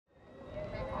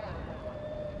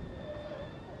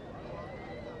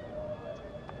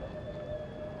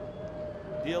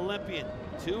the Olympian.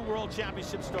 2 World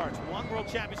Championship starts, 1 World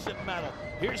Championship medal.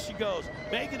 Here she goes,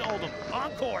 Megan Oldham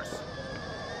on course.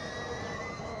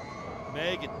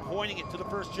 Megan pointing it to the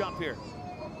first jump here.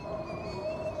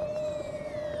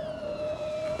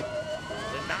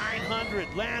 The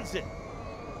 900 lands it.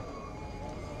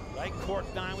 Right cork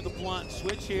 9 with the blunt.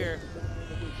 Switch here.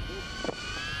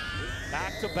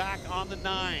 Back to back on the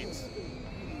 9s.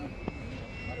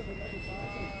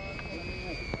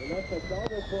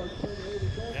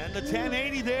 And the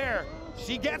 1080 there.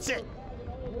 She gets it.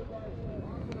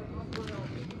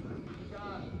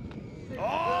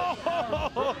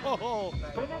 Oh!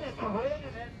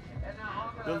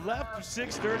 The left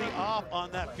 630 off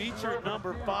on that feature at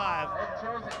number 5.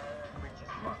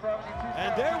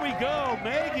 And there we go,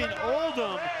 Megan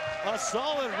Oldham, a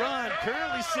solid run,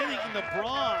 currently sitting in the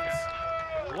bronze.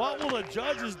 What will the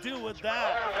judges do with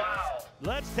that?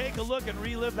 Let's take a look and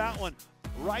relive that one.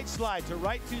 Right slide to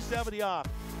right 270 off.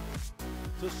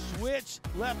 To switch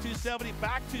left 270,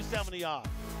 back 270 off.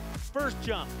 First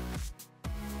jump.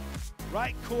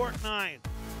 Right cork 9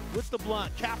 with the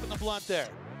blunt, capping the blunt there.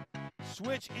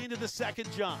 Switch into the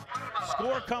second jump.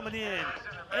 Score coming in,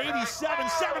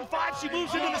 87.75. She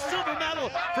moves into the silver medal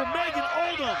for Megan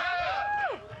Oldham.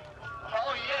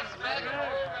 Oh yes, Megan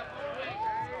Oldham.